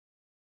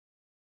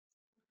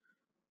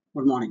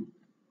Good morning,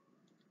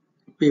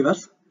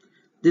 viewers.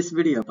 This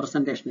video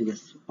presentation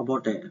is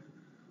about a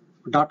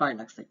data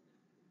elxsi.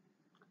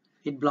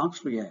 It belongs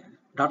to a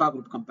data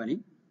group company.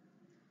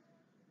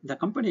 The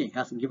company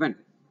has given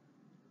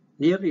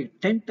nearly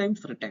 10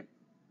 times return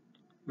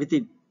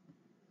within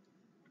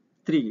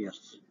 3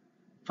 years.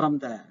 From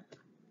the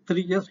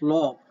 3 years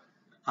low of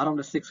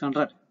around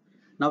 600,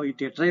 now it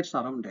trades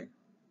around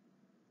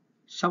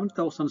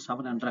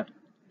 7,700.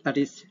 That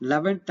is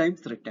 11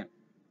 times return.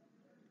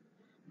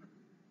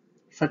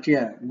 Such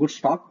a good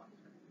stock.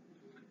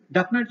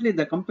 Definitely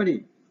the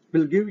company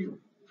will give you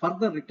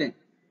further return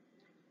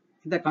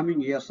in the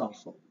coming years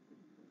also.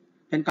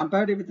 When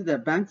compared with the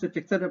bank's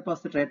fixed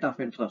deposit rate of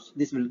interest,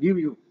 this will give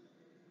you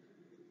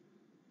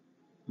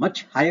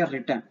much higher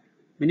return.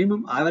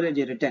 Minimum average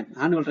return,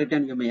 annual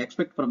return you may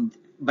expect from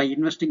by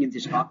investing in the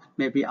stock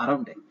may be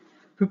around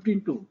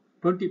 15 to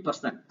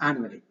 20%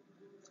 annually.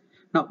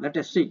 Now let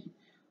us see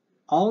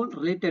all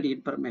related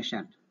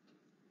information.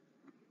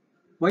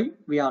 Why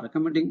we are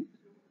recommending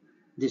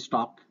this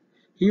stock,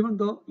 even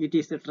though it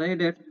is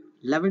traded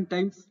 11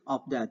 times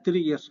of the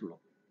 3 years low,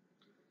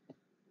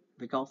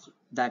 because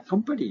the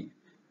company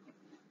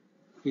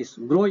is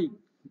growing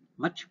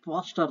much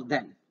faster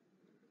than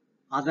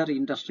other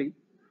industry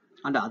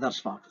and other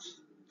stocks.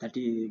 That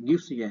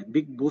gives a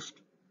big boost.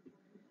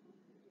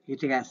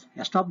 It has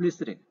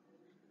established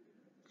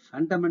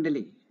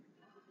fundamentally,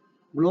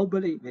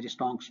 globally very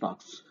strong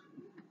stocks.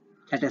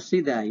 Let us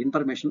see the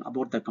information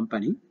about the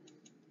company.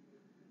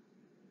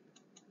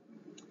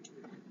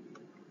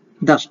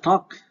 The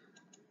stock,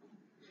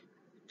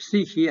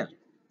 see here,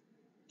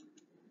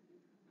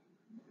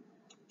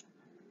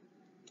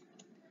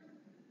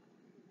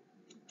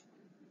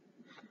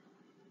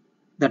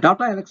 the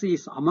Tata Elxsi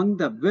is among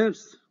the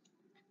world's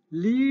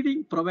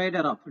leading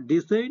provider of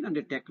design and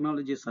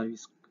technology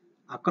service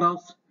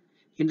across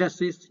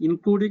industries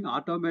including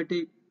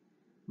automotive,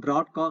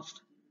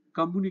 broadcast,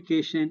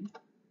 communication,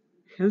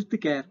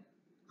 healthcare,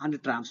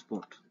 and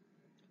transport.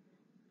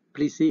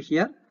 Please see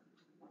here,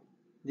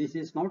 this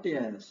is not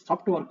a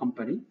software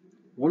company,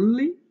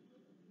 only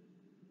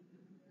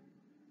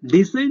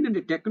design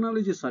and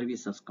technology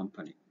services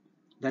company.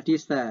 That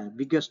is the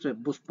biggest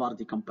boost for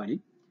the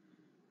company.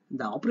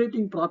 The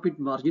operating profit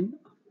margin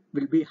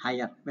will be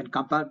higher when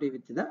compared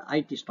with the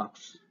IT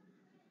stocks.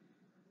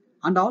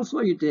 And also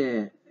it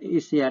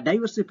is a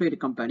diversified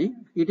company.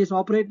 It is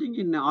operating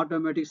in the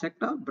automotive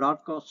sector,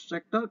 broadcast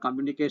sector,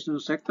 communication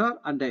sector,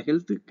 and the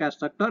healthcare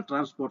sector,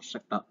 transport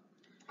sector.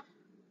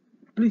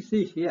 Please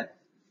see here,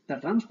 the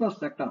transport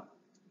sector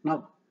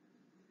now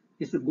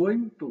is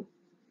going to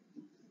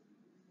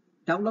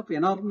develop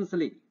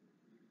enormously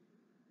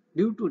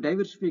due to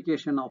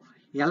diversification of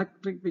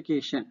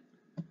electrification,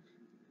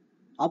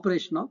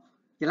 operation of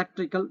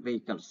electrical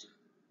vehicles.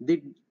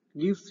 That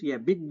gives a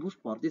big boost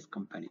for this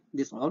company.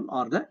 These all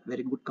are the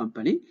very good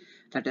company.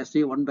 Let us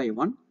see one by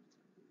one.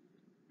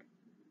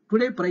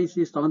 Today price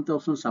is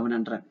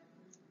 7,700.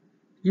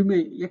 You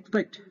may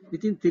expect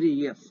within 3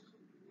 years,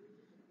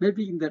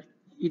 maybe in that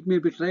it may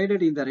be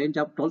traded in the range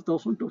of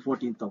 12,000 to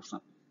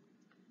 14,000.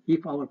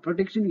 If our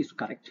prediction is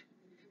correct,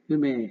 you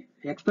may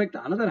expect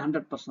another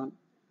 100%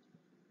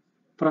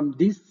 from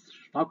these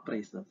stock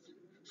prices.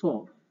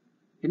 So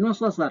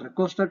investors are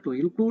requested to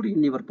include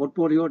in your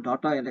portfolio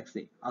Tata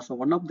Elxsi as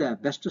one of the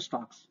best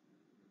stocks,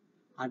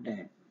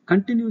 and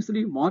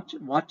continuously watch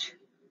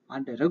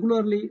and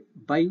regularly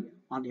buy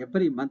on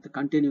every month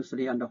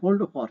continuously and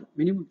hold for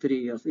minimum 3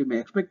 years. You may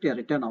expect a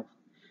return of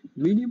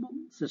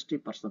minimum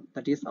 60%.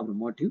 That is our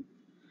motive.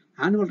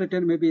 Annual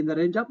return may be in the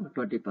range of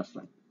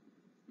 20%.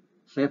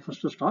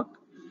 Safest stock.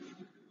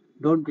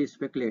 Don't be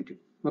speculative.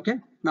 Okay.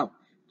 Now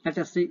let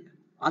us see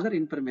other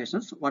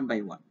informations one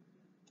by one.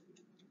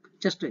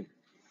 Just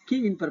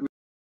key information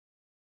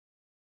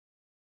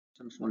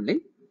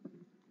only.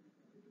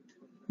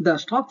 The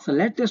stock's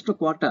latest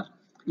quarter,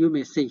 you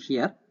may see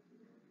here,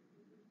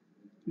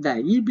 the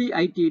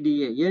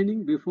EBITDA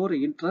earning before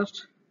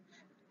interest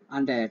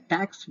and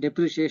tax,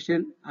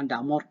 depreciation and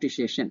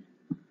amortization,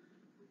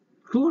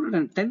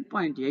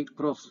 210.8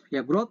 crores,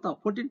 a growth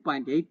of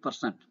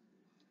 14.8%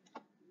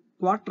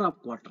 quarter of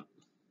quarter.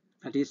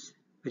 That is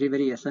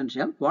very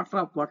essential. Quarter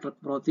of quarter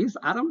growth is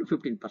around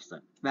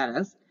 15%,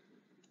 whereas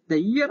the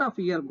year of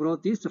year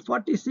growth is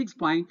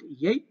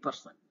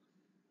 46.8%.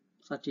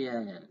 Such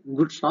a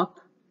good stock,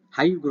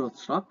 high growth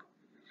stock.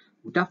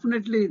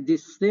 Definitely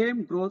this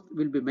same growth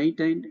will be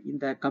maintained in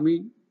the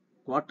coming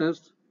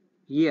quarters,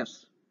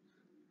 years.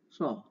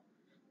 So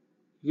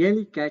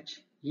yearly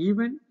catch,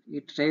 even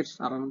it trades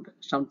around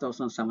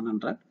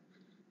 7,700.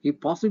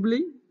 If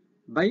possibly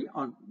buy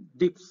on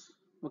dips.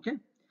 Okay.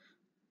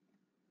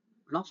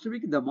 Last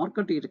week the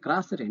market it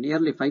crashed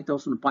nearly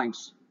 5,000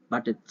 points,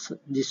 but it's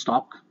the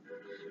stock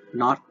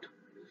not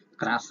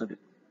crashed.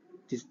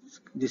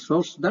 This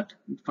shows that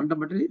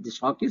fundamentally the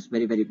stock is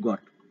very good.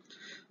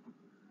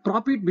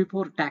 Profit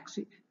before tax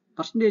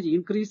percentage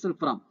increased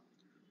from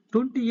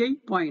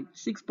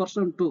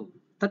 28.6% to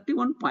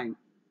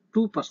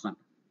 31.2%.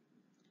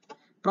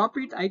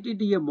 profit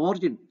ITTA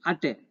margin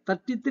at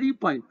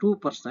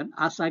 33.2%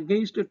 as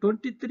against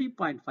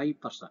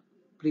 23.5%.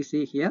 Please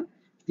see here,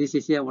 this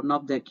is one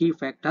of the key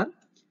factor.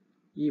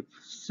 If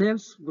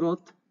sales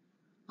growth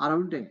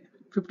around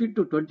 15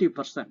 to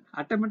 20%,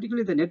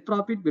 automatically the net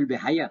profit will be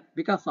higher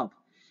because of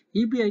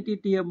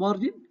EBITTA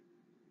margin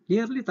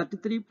nearly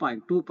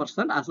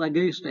 33.2% as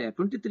against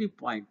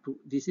 23.2%.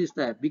 This is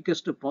the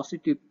biggest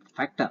positive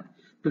factor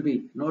to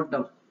be noted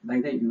down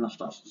by the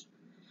investors.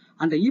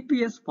 And the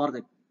EPS for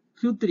the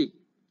Q3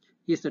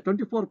 is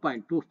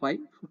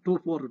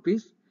 24.24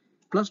 rupees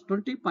plus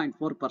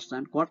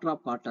 20.4% quarter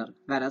of quarter,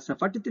 whereas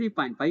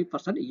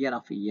 43.5% year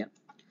of year.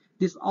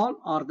 These all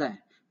are the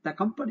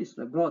company's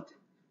growth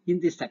in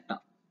this sector.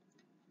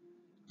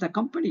 The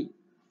company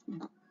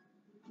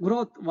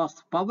growth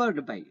was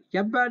powered by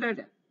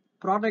embedded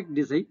product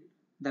design,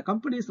 the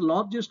company's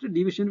largest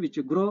division, which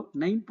grew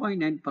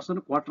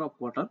 9.9% quarter of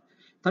quarter,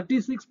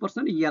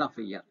 36% year of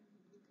year.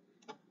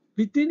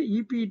 Within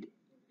EPD,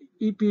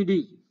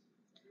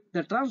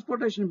 the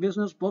transportation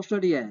business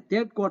posted a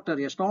third quarter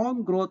a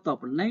strong growth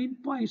of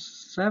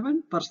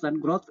 9.7%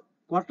 growth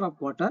quarter of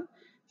quarter,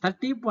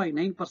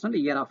 30.9%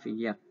 year of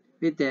year,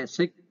 with a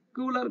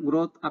secular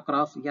growth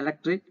across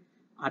electric,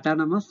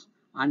 autonomous,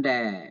 and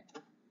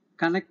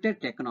connected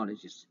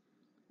technologies.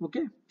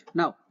 Okay.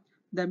 Now,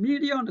 the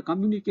media and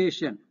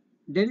communication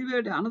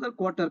delivered another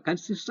quarter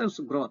consistent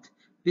growth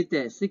with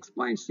a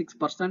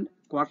 6.6%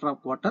 quarter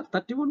of quarter,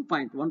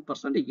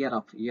 31.1% year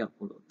of year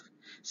growth.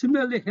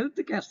 Similarly,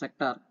 healthcare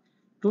sector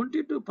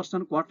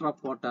 22% quarter of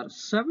quarter,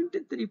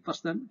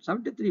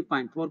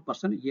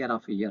 73.4% year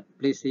of year.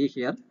 Please see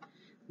here,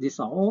 these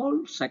are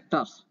all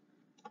sectors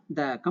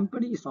the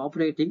company is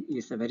operating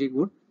is very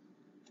good,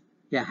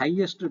 a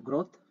highest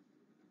growth.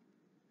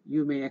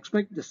 You may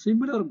expect the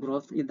similar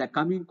growth in the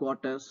coming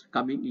quarters,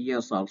 coming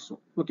years also.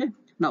 Okay.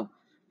 Now,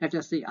 let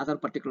us see other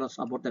particulars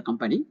about the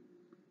company.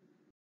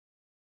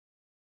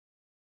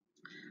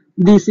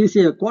 This is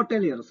a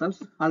quarterly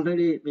results.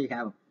 Already we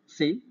have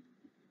seen.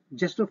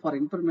 Just for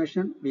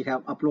information, we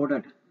have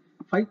uploaded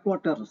 5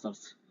 quarter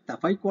results. The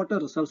 5 quarter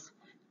results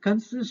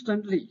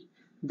consistently,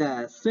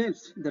 the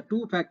sales, the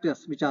two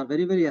factors which are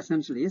very, very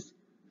essential is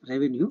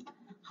revenue.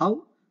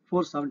 How?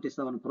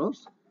 477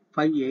 crores,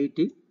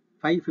 580,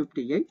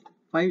 558,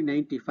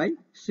 595,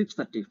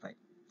 635.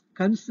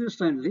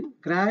 Consistently,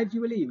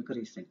 gradually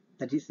increasing.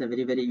 That is a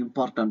very, very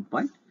important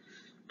point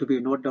to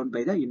be noted down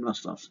by the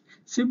investors.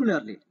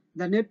 Similarly,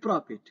 the net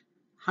profit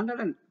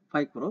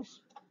 105 crores,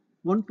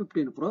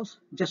 115 crores,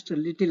 just a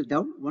little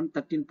down,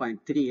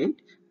 113.38,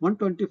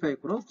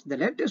 125 crores. The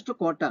latest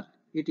quarter,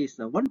 it is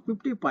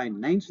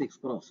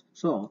 150.96 crores.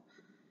 So,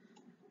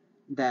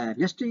 the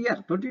next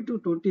year,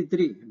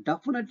 22-23,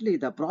 definitely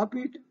the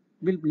profit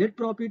will, net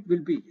profit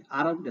will be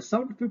around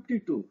 750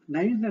 to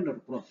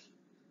 900 crores.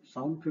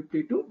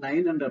 750 to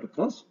 900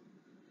 crores.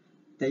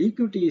 The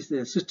equity is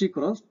 60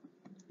 crores.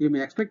 You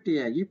may expect a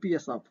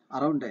EPS of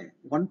around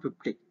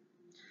 150.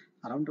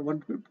 Around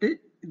 150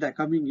 in the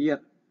coming year,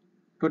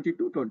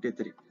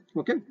 22-23.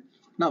 Okay.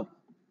 Now,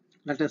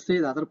 let us see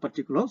the other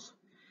particulars.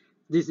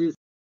 This is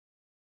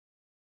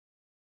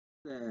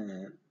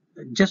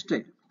just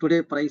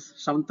today price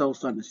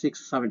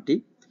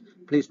 7,670.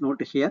 Please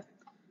note here.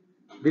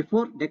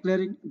 Before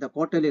declaring the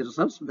quarterly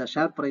results, the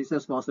share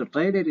prices was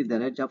traded in the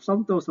range of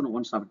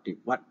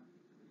 7,171.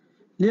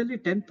 Nearly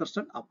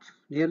 10% up.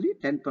 Nearly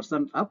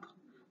 10% up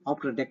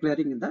after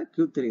declaring in the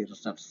Q3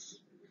 results.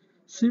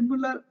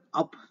 Similar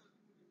up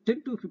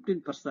 10 to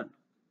 15%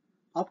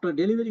 after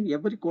delivering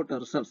every quarter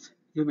results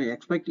you may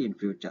expect in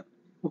future.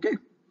 Okay.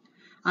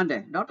 And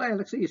Tata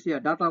Elxsi is a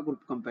data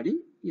group company,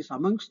 is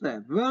amongst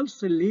the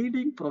world's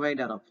leading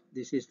provider of,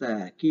 this is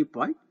the key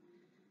point,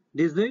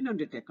 design and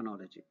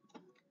technology.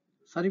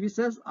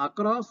 Services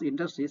across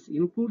industries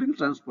including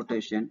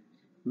transportation,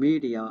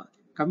 media,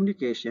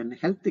 communication,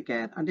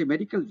 healthcare, and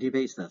medical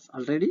devices.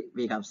 Already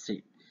we have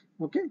seen.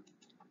 Okay.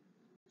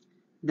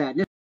 The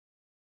next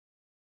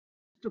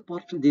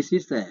part, this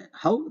is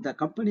how the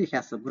company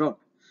has grown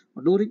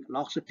during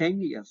last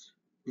 10 years.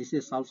 This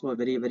is also a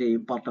very, very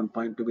important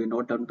point to be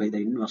noted by the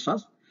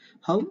investors.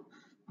 How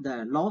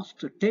the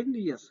last 10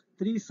 years,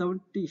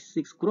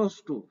 376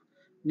 crores to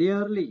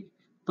nearly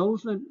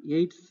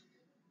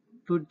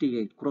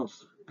 1,828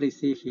 crores. Please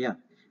see here,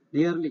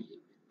 nearly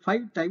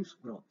 5 times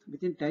growth.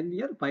 Within 10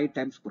 years, 5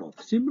 times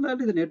growth.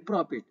 Similarly, the net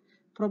profit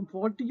from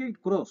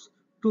 48 crores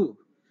to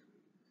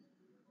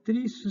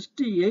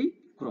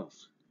 368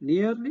 crores.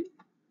 Nearly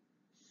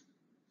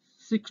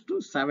 6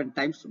 to 7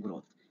 times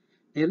growth.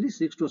 Nearly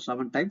 6 to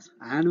 7 times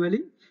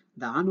annually.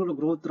 The annual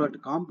growth rate,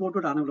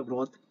 compounded annual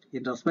growth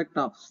in respect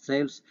of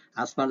sales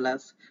as well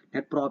as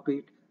net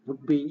profit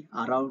would be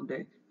around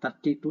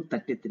 30 to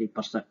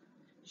 33%.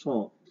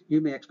 So,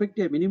 you may expect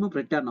a minimum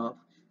return of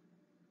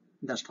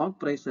the stock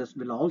prices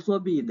will also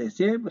be in the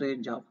same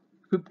range of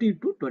 15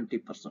 to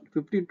 20%.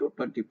 15 to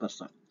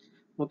 20%.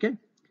 Okay.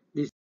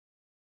 This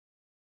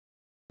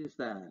is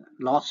the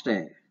last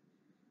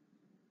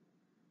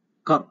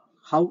curve.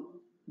 How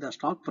the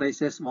stock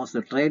prices was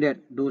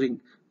traded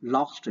during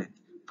last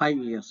 5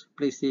 years.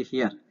 Please see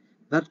here,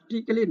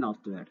 vertically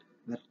northward,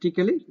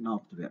 vertically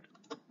northward.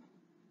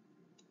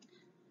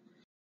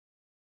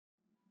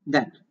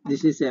 Then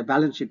this is a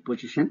balance sheet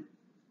position.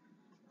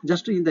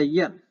 Just in the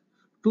year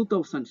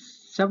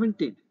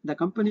 2017, the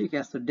company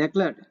has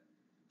declared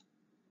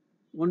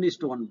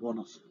 1:1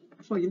 bonus.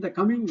 So in the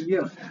coming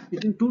years,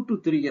 within 2 to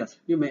 3 years,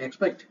 you may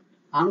expect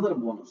another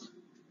bonus.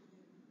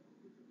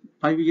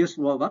 5 years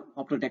over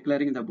after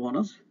declaring the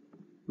bonus.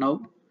 Now,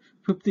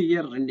 5th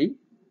year running,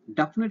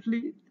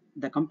 definitely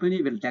the company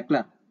will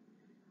declare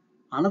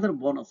another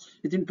bonus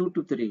within 2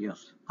 to 3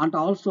 years. And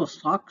also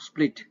stock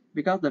split,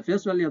 because the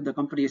face value of the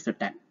company is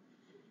 10.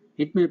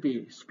 It may be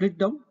split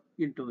down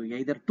into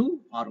either 2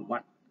 or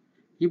 1.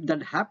 If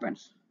that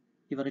happens,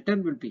 your return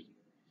will be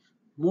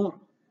more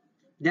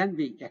than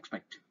we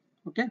expect.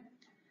 Okay.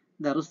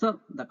 The reserve,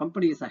 the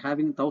company is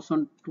having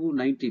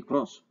 1,290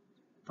 crores.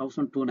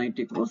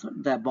 1,290 crores.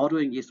 The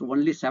borrowing is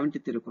only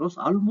 73 crores,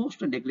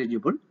 almost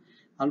negligible.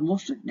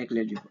 Almost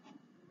negligible.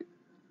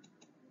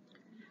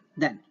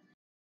 Then,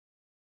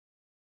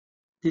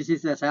 this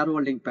is a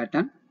shareholding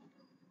pattern.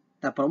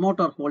 The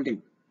promoter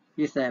holding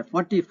is a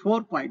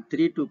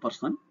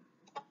 44.32%.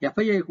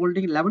 FII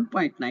holding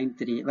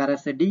 11.93,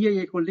 whereas the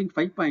DII holding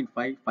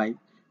 5.55.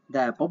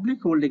 The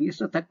public holding is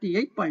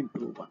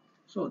 38.21.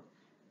 So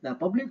the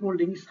public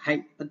holding is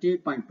high,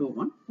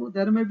 38.21. So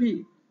there may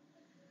be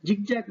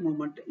zigzag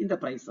movement in the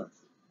prices.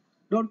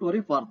 Don't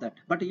worry for that,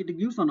 but it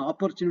gives an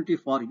opportunity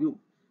for you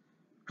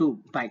to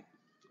buy.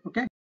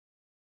 Okay.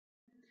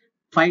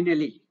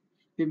 Finally,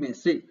 we may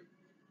see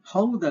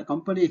how the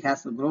company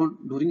has grown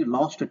during the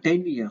last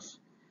 10 years.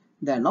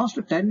 The last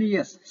 10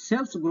 years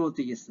sales growth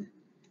is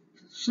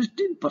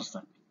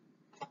 16%.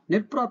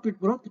 Net profit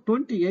growth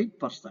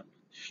 28%.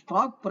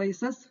 Stock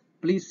prices,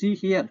 please see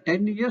here,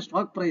 10-year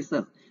stock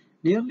prices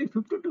nearly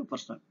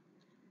 52%.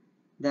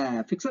 The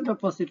fixed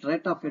deposit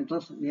rate of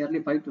interest nearly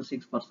 5 to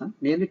 6%,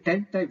 nearly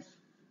 10 times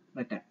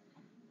return.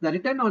 The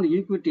return on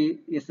equity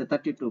is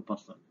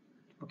 32%.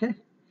 Okay.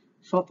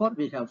 So far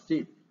we have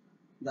seen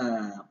the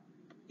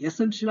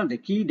essential and the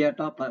key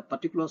data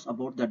particulars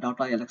about the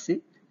Tata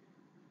Elxsi.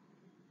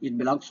 It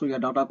belongs to a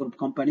Tata Group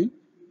company.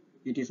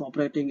 It is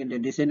operating in the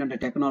design and the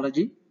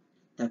technology.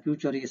 The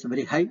future is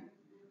very high.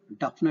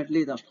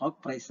 Definitely the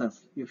stock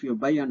prices, if you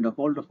buy and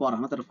hold for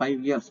another 5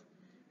 years,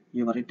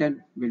 your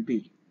return will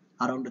be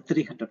around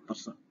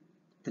 300%.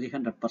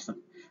 300%.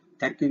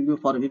 Thanking you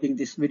for viewing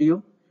this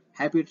video.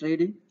 Happy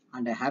trading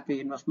and a happy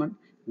investment.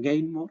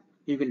 Gain more.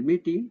 We will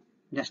meet in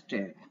next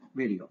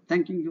video.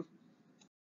 Thanking you.